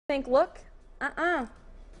think, look,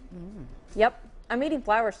 Yep, I'm eating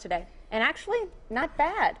flowers today. And actually, not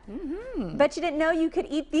bad. Bet you didn't know you could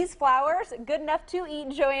eat these flowers. Good enough to eat.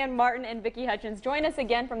 Jo Ann Martin and Vickie Hutchins join us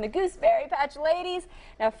again from the Gooseberry Patch Ladies.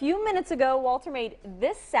 Now, a few minutes ago, Walter made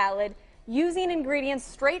this salad using ingredients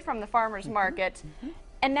straight from the farmer's market.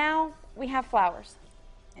 And now we have flowers.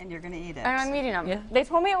 And you're going to eat it. And I'm eating them. Yeah. They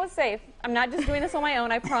told me it was safe. I'm not just doing this on my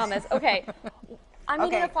own, I promise. Okay. I'm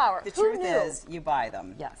eating a flower. The truth is, you buy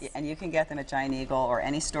them. Yes. And you can get them at Giant Eagle or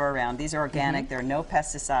any store around. These are organic. There are no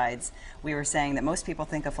pesticides. We were saying that most people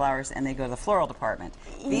think of flowers and they go to the floral department.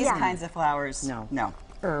 These kinds of flowers, no.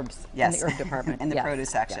 Herbs Yes. in the herb department. In the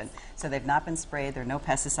produce section. So they've not been sprayed. There are no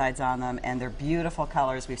pesticides on them. And they're beautiful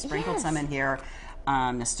colors. We've sprinkled some in here.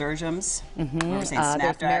 Nasturtiums. We were saying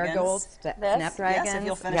snapdragons. Marigolds, snapdragons. Yes, if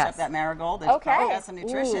you'll finish up that marigold. It's probably got some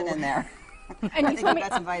nutrition in there. And I think you've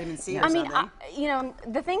got some vitamin C or something. You know,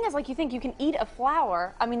 the thing is, like, you think you can eat a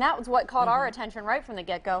flower. I mean, that was what caught our attention right from the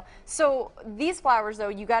get-go. So these flowers, though,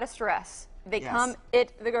 you got to stress. They come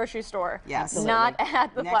at the grocery store, not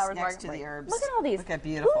at the flowers market. Next to the herbs. Look at all these. Look how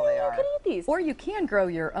beautiful they are. You can eat these. Or you can grow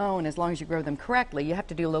your own as long as you grow them correctly. You have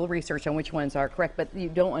to do a little research on which ones are correct, but you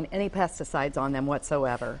don't want any pesticides on them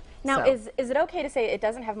whatsoever. Now, is it okay to say it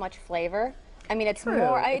doesn't have much flavor? I mean, it's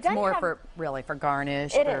more. It's more for really for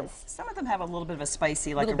garnish. It is. Some of them have a little bit of a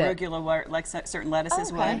spicy, like arugula, like certain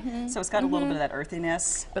lettuces would. So it's got a little bit of that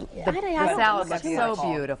earthiness. But the salad looks so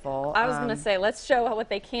beautiful. I was going to say, let's show what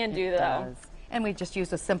they can do, though. And we just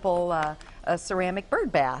used a simple a ceramic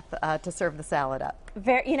bird bath to serve the salad up.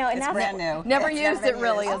 You know, and it's brand new. Never used it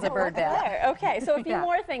really as a bird bath. Okay, so a few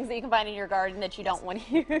more things that you can find in your garden that you don't want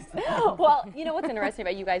to use. Well, you know what's interesting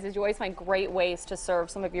about you guys is you always find great ways to serve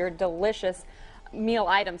some of your delicious meal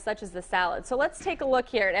items such as the salad. So let's take a look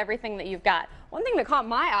here at everything that you've got. One thing that caught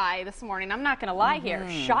my eye this morning, I'm not going to lie here,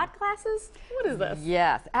 shot glasses? What is this?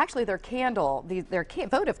 Yes, actually they're they're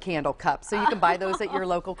votive candle cups, so you can buy those at your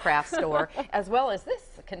local craft store, as well as this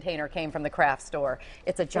container came from the craft store.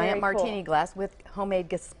 It's a giant martini glass with homemade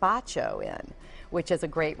gazpacho in, which is a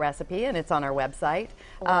great recipe, and it's on our website.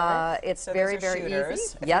 It's so very, these are very shooters.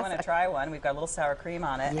 easy. If you want to try one, we've got a little sour cream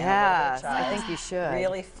on it. Yes, and I think you should.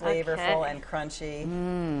 Really flavorful and crunchy.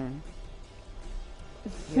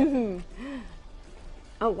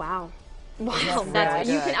 Oh, wow. Wow, that's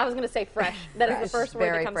I was going to say fresh. That is the first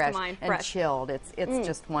word that comes to mind. And chilled. It's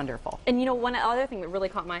just wonderful. And you know, one other thing that really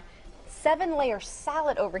caught my 7-layer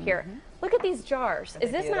salad over here. Look at these jars.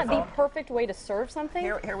 Is this not the perfect way to serve something?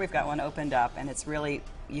 Here we've got one opened up, and it's really,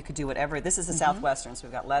 you could do whatever. This is a southwestern, so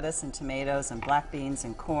we've got lettuce and tomatoes and black beans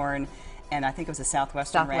and corn, and I think it was a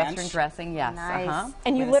southwestern ranch. Southwestern dressing, yes. Nice.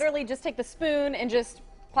 And you literally just take the spoon and just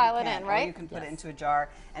pile it in, right? Or you can put it into a jar,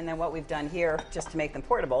 and then what we've done here, just to make them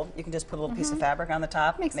portable, you can just put a little piece of fabric on the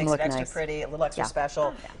top. Makes it extra pretty, a little extra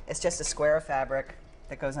special. Yeah. It's just a square of fabric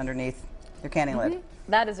that goes underneath your canning lid.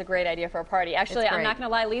 That is a great idea for a party. Actually, I'm not going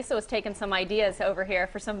to lie, Lisa was taking some ideas over here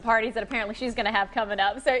for some parties that apparently she's going to have coming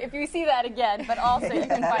up. So if you see that again, but also you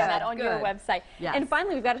can find that on your website. Yes. And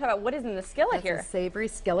finally, we've got to talk about what is in the skillet here. It's a savory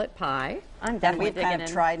skillet pie. I'm definitely we've kind of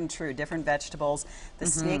tried and true, different vegetables. The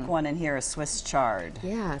snake one in here is Swiss chard.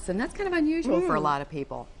 Yes, and that's kind of unusual for a lot of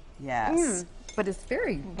people. Yes. But it's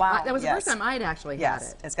very, wow. That was the first time I'd actually had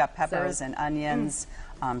it. It's got peppers and onions,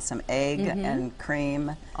 some egg and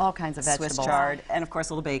cream. All kinds of vegetables. Swiss chard, and of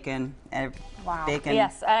course a little bacon. Wow. Bacon.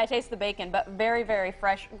 Yes, I taste the bacon, but very, very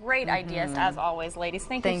fresh. Great ideas, as always, ladies.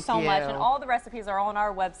 Thank you so much. And all the recipes are on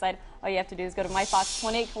our website. All you have to do is go to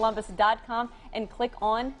myfox28columbus.com and click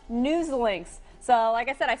on news links. So, like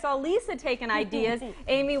I said, I saw Lisa taking ideas.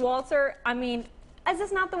 Amy, Walter, I mean, is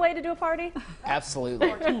this not the way to do a party?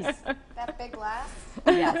 Absolutely. That big glass?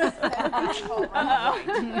 Yes.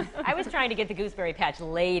 I was trying to get the Gooseberry Patch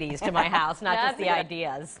Ladies to my house, not just the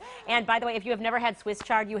ideas. And by the way, if you have never had Swiss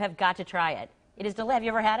chard, you have got to try it. It is delicious. Have you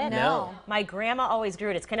ever had it? No. My grandma always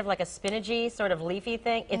grew it. It's kind of like a spinachy, sort of leafy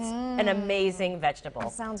thing. It's an amazing vegetable.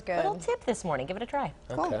 That sounds good. Little tip this morning. Give it a try.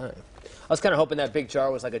 Cool. Okay. I was kind of hoping that big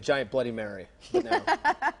jar was like a giant Bloody Mary. But no.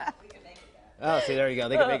 Oh, see, there you go.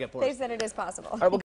 They can make it for us. They said it is possible. All right, we'll